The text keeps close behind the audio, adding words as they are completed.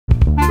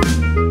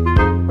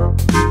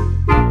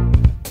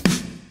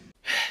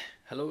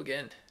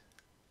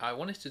I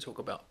wanted to talk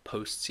about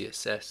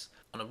PostCSS.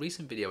 On a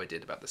recent video I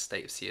did about the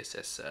State of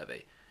CSS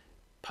survey,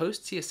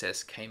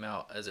 PostCSS came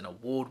out as an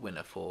award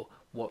winner for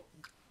what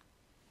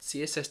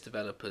CSS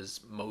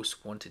developers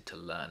most wanted to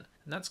learn.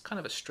 And that's kind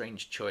of a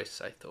strange choice,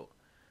 I thought,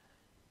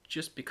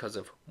 just because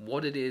of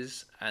what it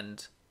is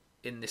and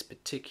in this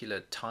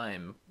particular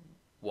time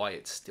why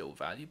it's still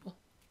valuable.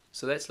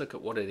 So let's look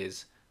at what it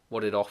is,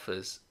 what it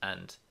offers,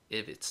 and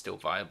if it's still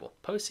viable.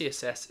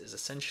 PostCSS is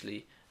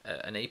essentially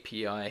an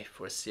API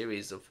for a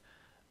series of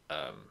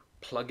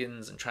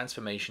plugins and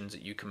transformations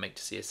that you can make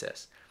to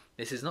CSS.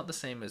 This is not the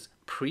same as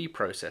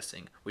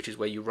pre-processing, which is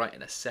where you write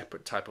in a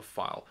separate type of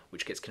file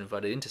which gets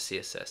converted into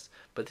CSS,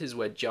 but this is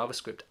where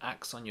JavaScript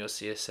acts on your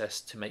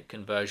CSS to make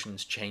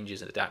conversions,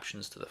 changes, and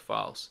adaptations to the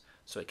files.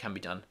 So it can be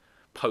done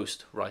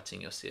post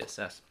writing your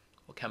CSS,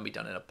 or can be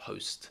done in a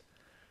post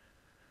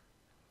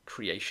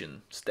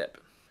creation step.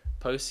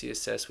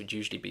 PostCSS would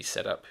usually be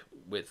set up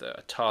with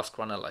a task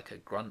runner like a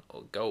grunt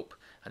or gulp,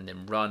 and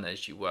then run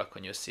as you work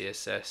on your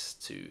CSS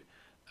to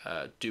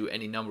do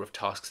any number of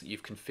tasks that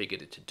you've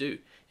configured it to do.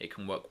 It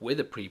can work with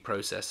a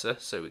preprocessor,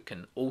 so it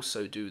can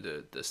also do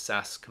the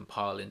Sass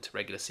compile into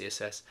regular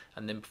CSS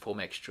and then perform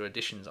extra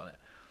additions on it.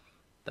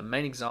 The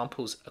main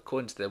examples,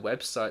 according to their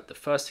website, the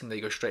first thing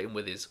they go straight in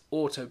with is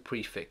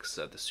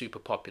Autoprefixer, the super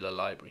popular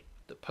library.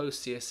 The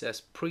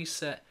PostCSS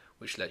preset,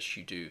 which lets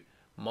you do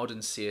modern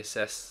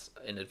CSS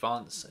in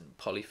advance and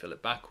polyfill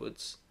it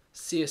backwards.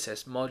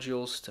 CSS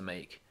modules to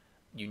make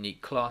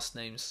unique class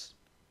names.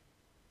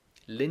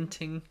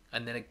 Linting,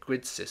 and then a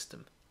grid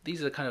system.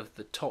 These are kind of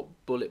the top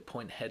bullet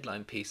point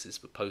headline pieces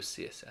for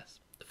PostCSS.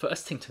 The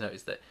first thing to note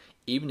is that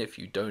even if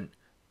you don't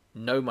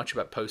know much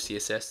about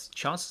PostCSS,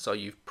 chances are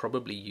you've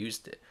probably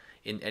used it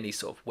in any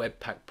sort of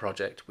Webpack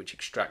project which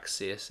extracts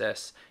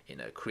CSS,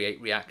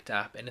 Create React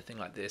app, anything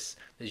like this.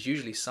 There's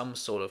usually some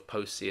sort of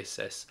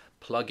PostCSS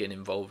plugin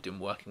involved in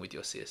working with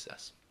your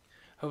CSS.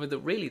 However,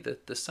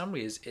 the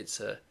summary is it's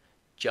a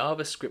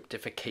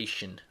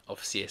Javascriptification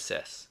of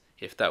CSS,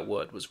 if that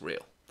word was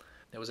real.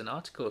 There was an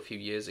article a few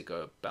years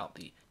ago about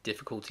the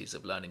difficulties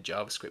of learning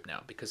JavaScript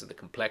now because of the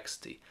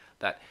complexity.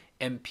 That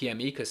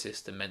NPM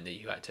ecosystem meant that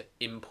you had to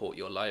import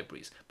your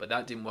libraries, but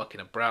that didn't work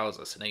in a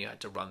browser, so now you had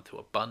to run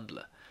through a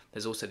bundler.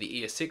 There's also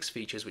the ES6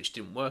 features which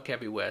didn't work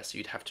everywhere, so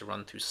you'd have to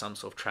run through some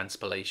sort of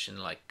transpilation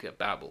like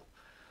Babel.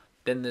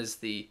 Then there's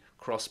the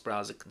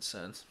cross-browser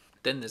concerns.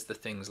 Then there's the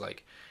things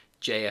like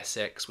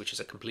JSX, which is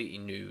a completely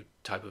new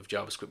type of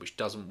JavaScript which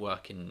doesn't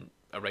work in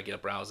a regular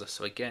browser,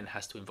 so again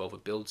has to involve a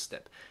build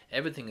step.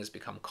 Everything has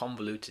become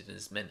convoluted and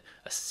has meant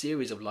a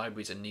series of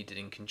libraries are needed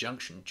in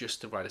conjunction just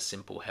to write a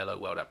simple hello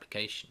world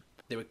application.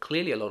 There are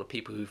clearly a lot of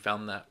people who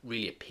found that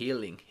really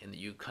appealing in that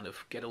you kind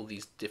of get all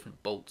these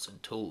different bolts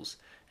and tools,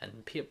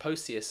 and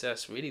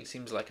PostCSS really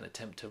seems like an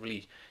attempt to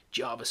really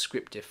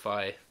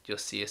JavaScriptify your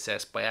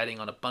CSS by adding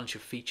on a bunch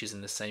of features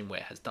in the same way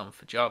it has done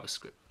for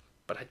JavaScript.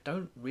 But I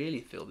don't really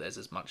feel there's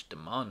as much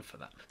demand for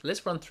that.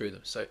 Let's run through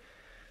them. So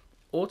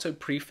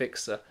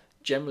Autoprefixer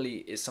generally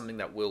is something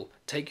that will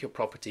take your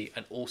property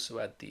and also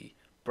add the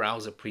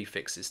browser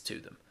prefixes to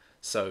them.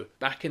 So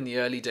back in the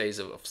early days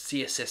of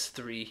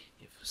CSS3,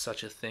 if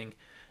such a thing,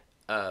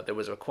 there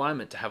was a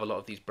requirement to have a lot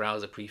of these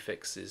browser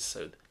prefixes,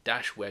 so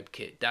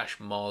 -WebKit,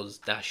 -Moz,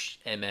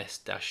 -MS,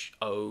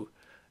 -O,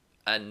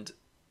 and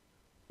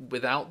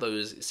without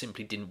those it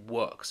simply didn't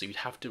work, so you'd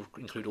have to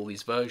include all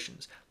these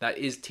versions. That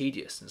is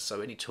tedious, and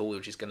so any tool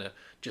which is going to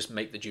just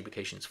make the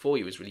duplications for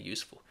you is really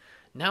useful.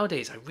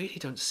 Nowadays, I really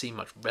don't see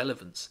much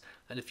relevance,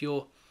 and if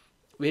you're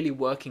really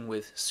working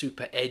with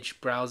super edge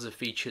browser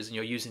features and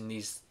you're using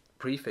these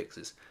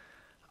prefixes,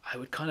 I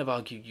would kind of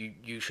argue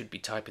you should be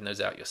typing those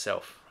out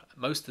yourself.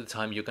 Most of the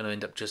time, you're going to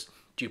end up just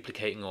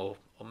duplicating or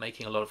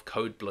making a lot of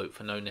code bloat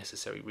for no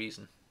necessary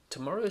reason.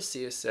 Tomorrow's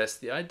CSS,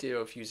 the idea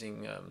of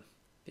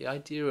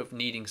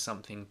needing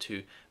something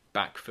to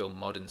backfill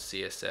modern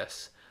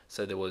CSS,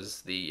 so there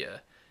was the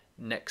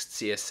Next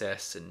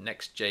CSS and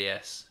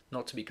Next.js,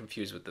 not to be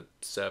confused with the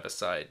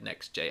server-side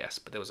Next.js,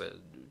 but there was a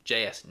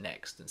JS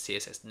Next and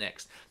CSS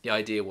Next. The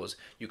idea was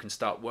you can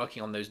start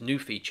working on those new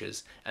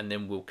features and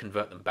then we'll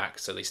convert them back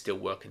so they still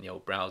work in the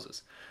old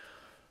browsers.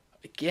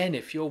 Again,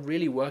 if you're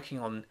really working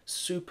on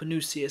super new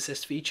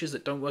CSS features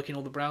that don't work in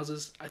all the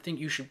browsers, I think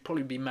you should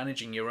probably be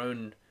managing your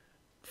own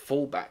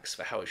fallbacks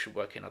for how it should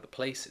work in other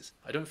places.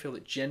 I don't feel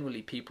that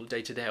generally people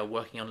day to day are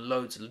working on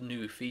loads of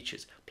new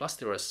features. Plus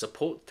there are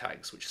support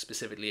tags which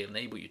specifically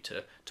enable you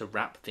to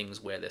wrap things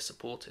where they're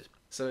supported.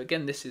 So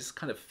again, this is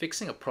kind of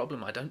fixing a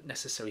problem I don't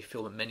necessarily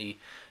feel that many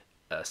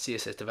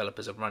CSS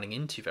developers are running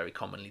into very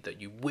commonly, that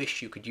you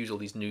wish you could use all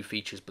these new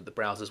features but the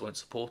browsers won't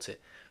support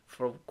it.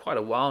 For quite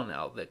a while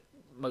now, that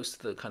most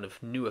of the kind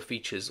of newer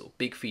features or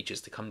big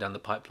features to come down the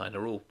pipeline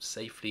are all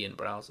safely in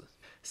browsers.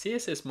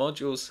 CSS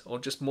modules, or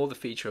just more the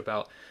feature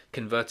about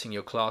converting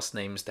your class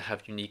names to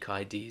have unique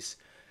IDs,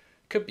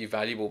 could be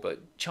valuable,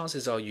 but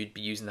chances are you'd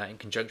be using that in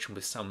conjunction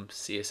with some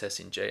CSS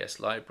in JS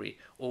library,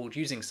 or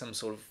using some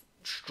sort of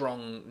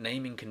strong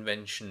naming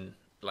convention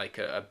like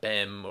a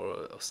BEM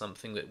or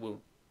something that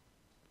will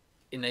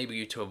enable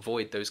you to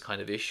avoid those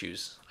kind of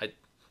issues.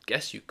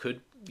 guess you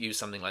could use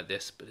something like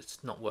this, but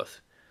it's not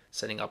worth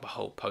setting up a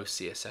whole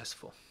PostCSS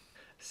for.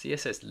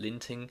 CSS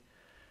linting.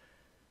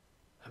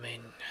 I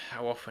mean,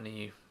 how often are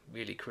you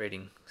really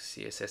creating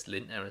CSS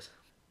lint errors?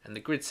 And the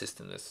grid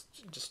system, that's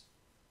just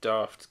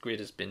daft. Grid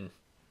has been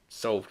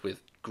solved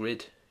with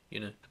grid, you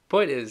know. The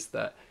point is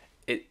that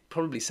it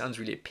probably sounds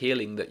really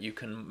appealing that you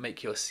can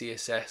make your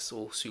CSS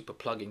or super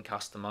plugin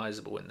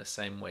customizable in the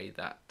same way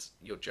that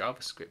your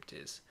JavaScript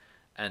is.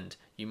 And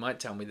you might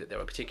tell me that there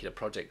are particular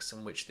projects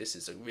in which this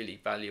is a really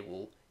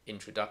valuable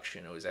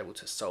introduction, or is able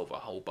to solve a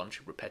whole bunch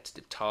of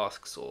repetitive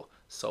tasks or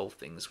solve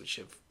things which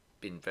have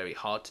been very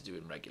hard to do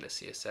in regular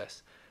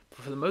CSS. But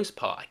for the most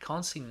part, I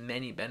can't see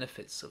many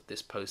benefits of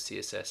this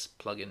PostCSS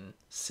plugin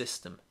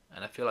system.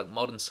 And I feel like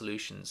modern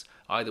solutions,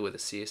 either with a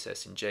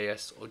CSS in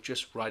JS or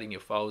just writing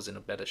your files in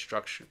a better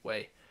structured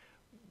way,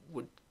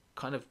 would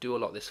kind of do a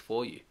lot of this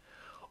for you.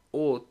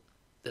 Or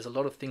there's a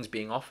lot of things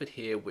being offered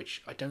here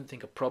which I don't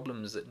think are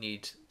problems that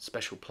need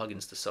special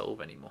plugins to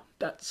solve anymore.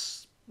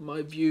 That's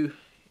my view.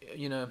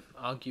 You know,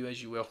 argue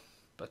as you will.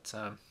 But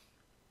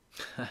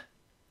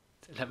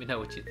let me know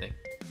what you think.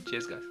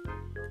 Cheers, guys.